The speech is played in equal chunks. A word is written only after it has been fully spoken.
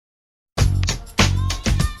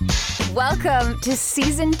Welcome to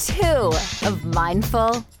season 2 of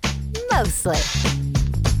Mindful Mostly.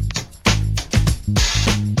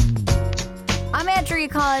 I'm Andrea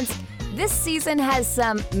Collins. This season has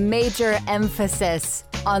some major emphasis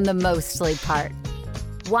on the mostly part.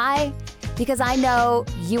 Why? Because I know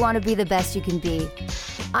you want to be the best you can be.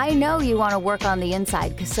 I know you want to work on the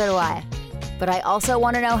inside, because so do I. But I also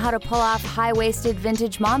want to know how to pull off high-waisted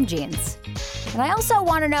vintage mom jeans. And I also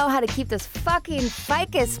want to know how to keep this fucking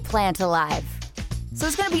ficus plant alive. So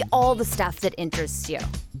it's going to be all the stuff that interests you.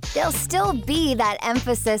 There'll still be that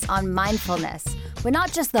emphasis on mindfulness, but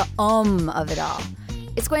not just the of it all.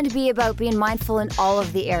 It's going to be about being mindful in all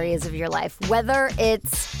of the areas of your life, whether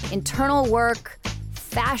it's internal work,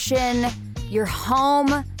 fashion, your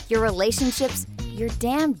home, your relationships, your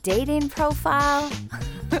damn dating profile.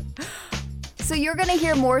 So you're going to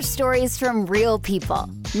hear more stories from real people,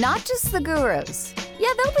 not just the gurus. Yeah,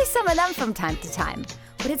 there'll be some of them from time to time,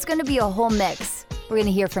 but it's going to be a whole mix. We're going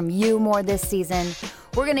to hear from you more this season.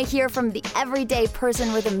 We're going to hear from the everyday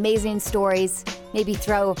person with amazing stories. Maybe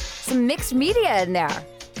throw some mixed media in there.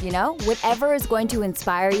 You know, whatever is going to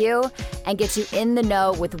inspire you and get you in the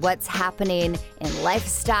know with what's happening in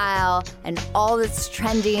lifestyle and all that's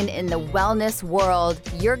trending in the wellness world,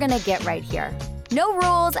 you're going to get right here. No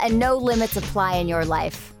rules and no limits apply in your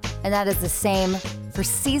life. And that is the same for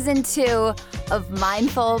season 2 of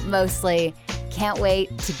Mindful Mostly. Can't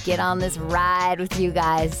wait to get on this ride with you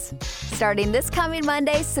guys. Starting this coming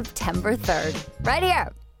Monday, September 3rd, right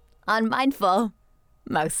here on Mindful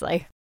Mostly.